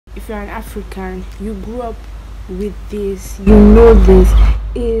If you're an African, you grew up with this, you know this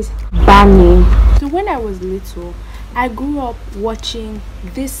is Bani. So when I was little, I grew up watching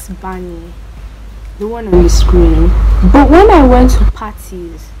this Bani, the one on the screen. But when I went to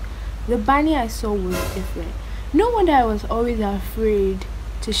parties, the Bani I saw was different. No wonder I was always afraid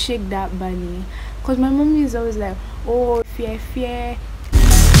to shake that Bani, because my mommy is always like, oh, fear, fear.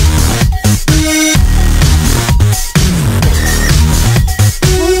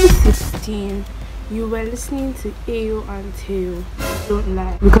 2016, you were listening to Ayo and Teo. Don't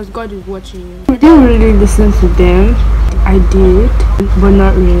lie, because God is watching you. I didn't really listen to them. I did, but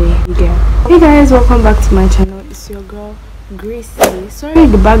not really. Yeah. Hey guys, welcome back to my channel. It's your girl Gracie. Sorry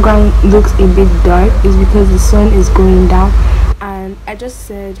the background looks a bit dark. It's because the sun is going down, and I just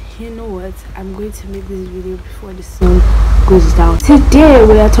said, you know what, I'm going to make this video before the sun goes down. Today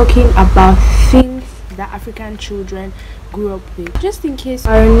we are talking about things that African children grew up with. Just in case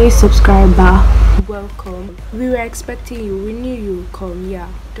you're a new subscriber, welcome. We were expecting you, we knew you would come.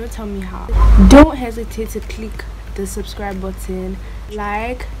 Yeah, don't tell me how. Don't hesitate to click the subscribe button,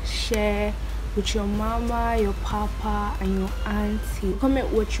 like, share with your mama, your papa and your auntie. Comment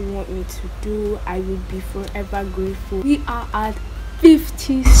what you want me to do. I will be forever grateful. We are at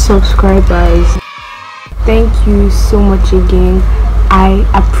 50 subscribers. Thank you so much again. I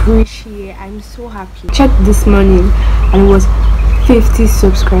appreciate. I'm so happy. Checked this morning and it was 50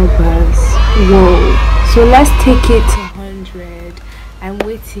 subscribers. Whoa. So let's take it to 100. I'm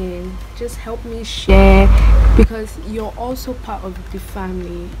waiting. Just help me share, because you're also part of the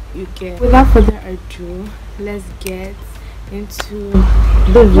family. You get. Without further ado, let's get into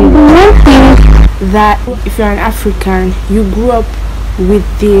the video. One thing that if you're an African, you grew up with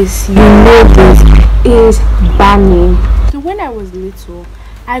this, you know this is Bani. So when I was little,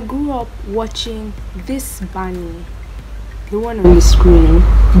 I grew up watching this Bani, the one on the screen.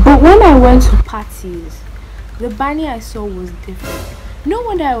 But when I went to parties, the Bani I saw was different. No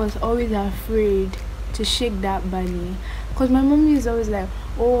wonder I was always afraid to shake that Bani, because my mommy is always like,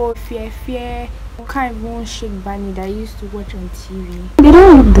 oh, fear, fear. I can't even shake Bani that I used to watch on TV. They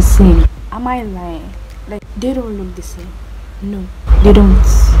don't look the same. Am I lying? Like, they don't look the same. No, they don't.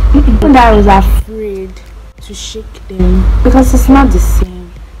 And I was afraid to shake them because it's not the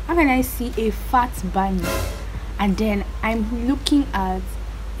same. How can I see a fat Bani and then I'm looking at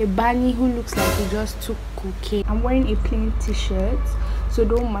a Bani who looks like he just took cocaine? I'm wearing a plain t-shirt, so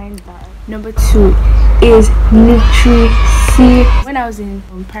don't mind that. Number 2 is Nutri-C. When I was in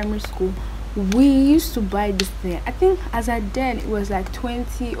primary school, we used to buy this thing. I think as at then it was like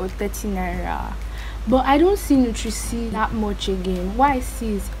 20 or 30 naira. But I don't see Nutri-C that much again. What I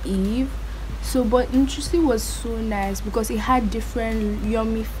see is Eve. So but Nutri-C was so nice because it had different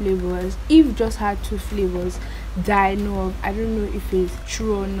yummy flavors. Eve just had 2 flavors that I know of. I don't know if it's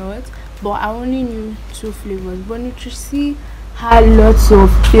true or not, but I only knew 2 flavors. But Nutri-C had lots of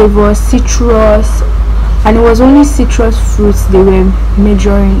flavors, citrus, and it was only citrus fruits they were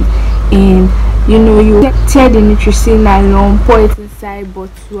majoring in. You know, you tear the Nutri-C nylon, pour it inside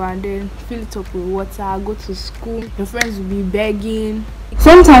bottle and then fill it up with water, go to school. Your friends will be begging.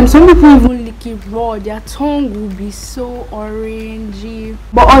 Sometimes some people even lick it raw. Their tongue will be so orangey.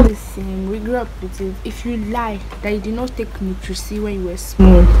 But all the same, we grew up with it. If you lie that you did not take Nutri-C when you were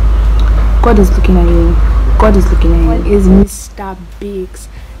small, God is looking at you. God is looking at you. Is Mr. Biggs.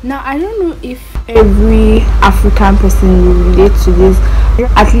 Now I don't know if every African person will relate to this.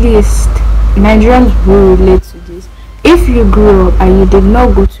 At least Nigerians will relate to this. If you grew up and you did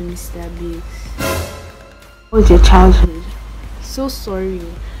not go to Mr. Biggs, what was your childhood? So sorry,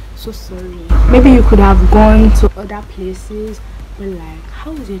 so sorry. Maybe you could have gone to other places, but like,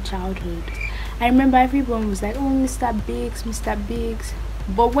 how was your childhood? I remember everyone was like, oh, Mr. Biggs, Mr. Biggs.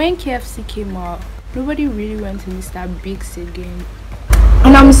 But when KFC came out, nobody really went to Mr. Biggs again.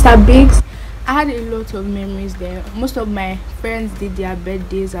 And now Mr. Biggs, I had a lot of memories there. Most of my friends did their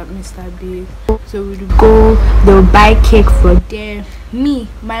birthdays at Mr. Biggs. So we would go, they would buy cake for them. Me,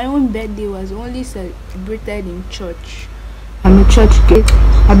 my own birthday was only celebrated in church. I'm a church kid.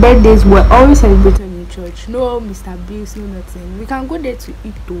 My birthdays were always celebrated in church. No Mr. Biggs, no nothing. We can go there to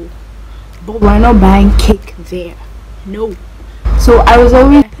eat though, but we're not buying cake there. No. So I was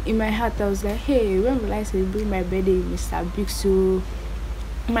always in my heart, I was like, hey, when will I celebrate my birthday with Mr. Biggs? So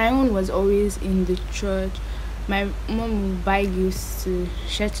my own was always in the church. My mom would buy gifts to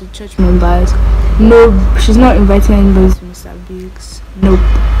share to church members. No, she's not inviting anybody to Mr. Biggs. Nope.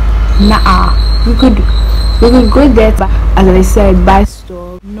 Nah. We could go there, but as I said, buy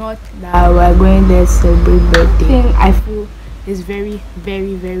stuff. Not that we're going there to celebrate birthday. I feel is very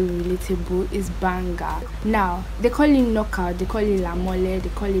relatable is Banga. Now they call it knockout, they call it lamole, they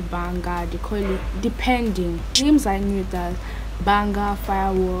call it Banga, they call it depending names. I knew that Banga,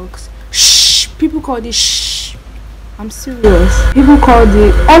 fireworks, shh, people call it shh, I'm serious, people called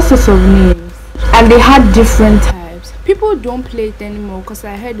it all sorts of names, and they had different types. People don't play it anymore because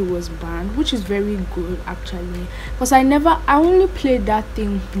I heard it was banned, which is very good actually, because I only played that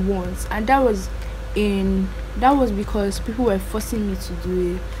thing once, and that was because people were forcing me to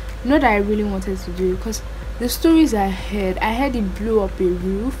do it, not that I really wanted to do it. Because the stories I heard it blew up a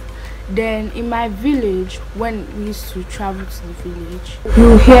roof. Then in my village, when we used to travel to the village,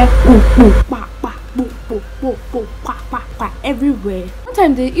 you hear everywhere. One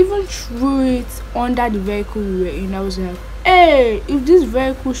time they even threw it under the vehicle we were in. I was like, hey, if this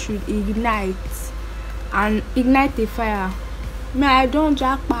vehicle should ignite a fire, man, I don't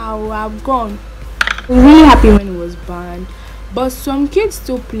jackpot, I've gone. I was really happy when it was banned, but some kids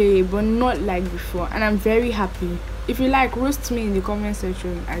still play, but not like before, and I'm very happy. If you like, roast me in the comment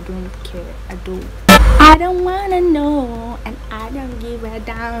section. I don't care. I don't wanna know, and I don't give a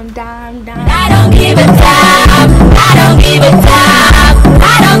damn. I don't give a damn. I don't give a damn.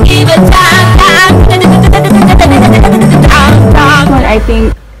 I don't give a damn. I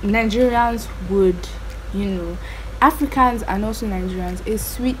think Nigerians would, Africans and also Nigerians, is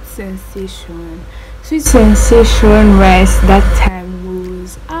Sweet Sensation. Sweet Sensation rice that time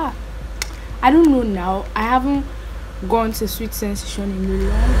was I don't know now. I haven't gone to Sweet Sensation in a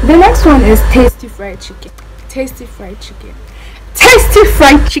long. The next one is Tasty Fried Chicken. Tasty Fried Chicken. Tasty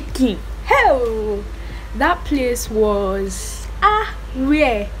Fried Chicken. Hell, that place was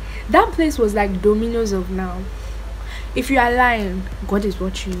where? That place was like Domino's of now. If you are lying, God is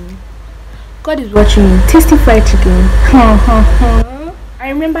watching you. God is watching you. Tasty Fried Chicken. I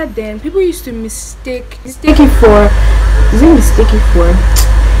remember then people used to mistake it for. Is it mistake it for?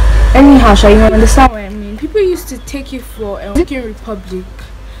 Anyhow, shall you understand what I mean? People used to take it for Chicken Republic.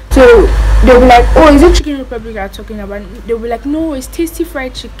 So they'll be like, oh, is it Chicken Republic I'm talking about? They'll be like, no, it's Tasty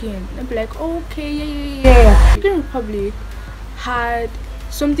Fried Chicken. They'll be like, oh, okay, yeah. Chicken Republic had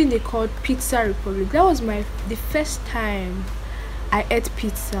something they called Pizza Republic. That was the first time I ate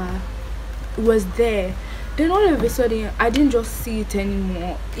pizza. It was there. Then all of a sudden I didn't just see it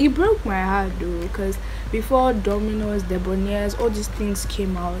anymore. It broke my heart though, because before Domino's, Debonair's, all these things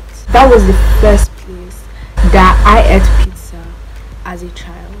came out, that was the first place that I ate pizza as a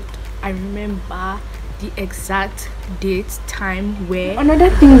child. I remember the exact date, time, where. Another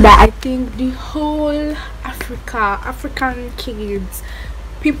thing that I think the whole African kids,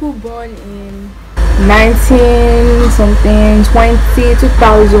 people born in 19 something, 20,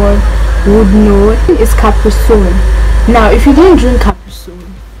 2000 would know is Capri-Sun. Now if you didn't drink Capri-Sun,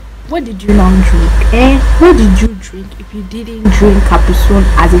 what did you now drink? What did you drink if you didn't drink Capri-Sun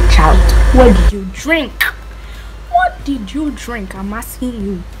as a child? What did you drink? What did you drink? I'm asking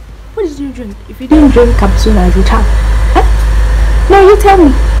you. What did you drink if you didn't drink Capri-Sun as a child? No, you tell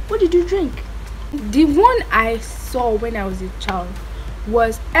me. What did you drink? The one I saw when I was a child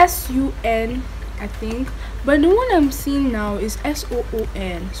was SUN, I think, but the one I'm seeing now is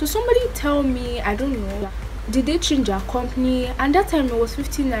SOON. So somebody tell me, I don't know, did they change their company? And that time it was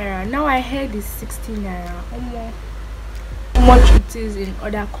 15 naira. Now I heard it's 16 naira. How much it is in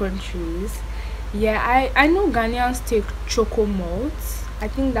other countries. Yeah, I know Ghanaians take choco malt. I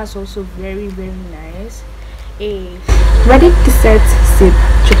think that's also very nice. Ready, cassette, sip,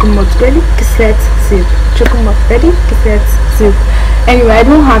 choco malt. Ready, cassette, sip, choco malt. Ready, cassette, sip. Anyway, I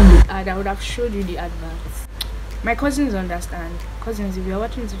don't have the ad. I would have showed you the adverts. My cousins understand. Cousins, if you're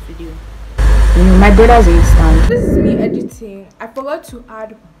watching this video, my brothers understand. This is me editing. I forgot to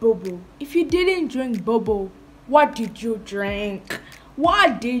add bobo. If you didn't drink bobo, what did you drink?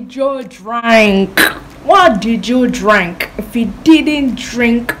 What did you drink? What did you drink if you didn't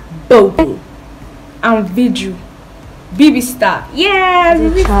drink bobo? And Viju, BB Star. Yeah,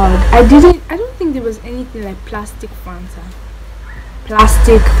 BB Star. I don't think there was anything like plastic Fanta,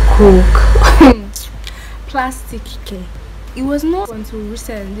 plastic Coke, plastic cake. It was not until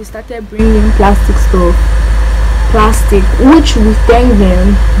recently they started bringing plastic stuff, which we thank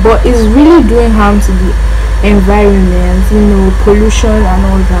them, but it's really doing harm to the environment, pollution and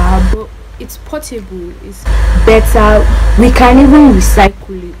all that. But it's portable, it's better, we can even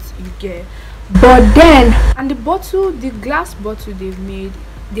recycle it, you get. But then, and the glass bottle they've made,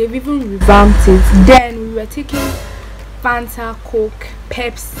 they've even revamped it. Then we were taking Fanta, Coke,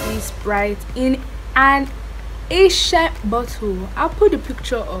 Pepsi, Sprite in an Asia bottle. I'll put the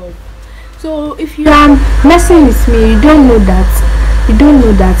picture up. So if you are messing with me, you don't know that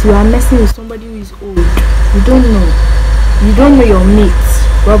you are messing with somebody who is old. You don't know. You don't know your mates.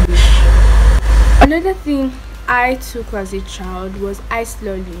 Rubbish. Another thing I took as a child was ice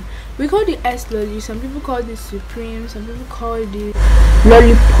lolly. We call it ice lolly. Some people call it supreme. Some people call it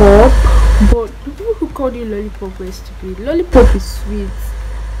lollipop. But the people who called it lollipop were stupid. Lollipop is sweet.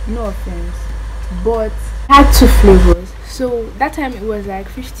 No offense. But it had 2 flavors. So that time it was like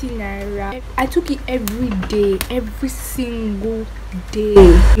 50 naira. I took it every day, every single day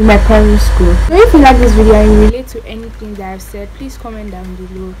in my primary school. So if you like this video and you relate to anything that I've said, please comment down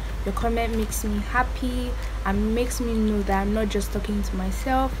below. Your comment makes me happy and makes me know that I'm not just talking to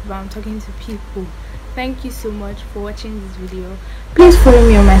myself, but I'm talking to people. Thank you so much for watching this video. Please follow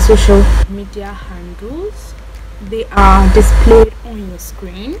me on my social media handles. They are displayed on your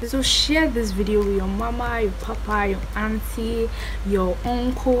screen. So share this video with your mama, your papa, your auntie, your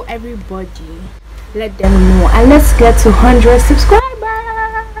uncle, everybody. Let them know, and let's get to 100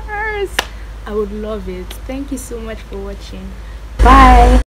 subscribers. I would love it. Thank you so much for watching. Bye.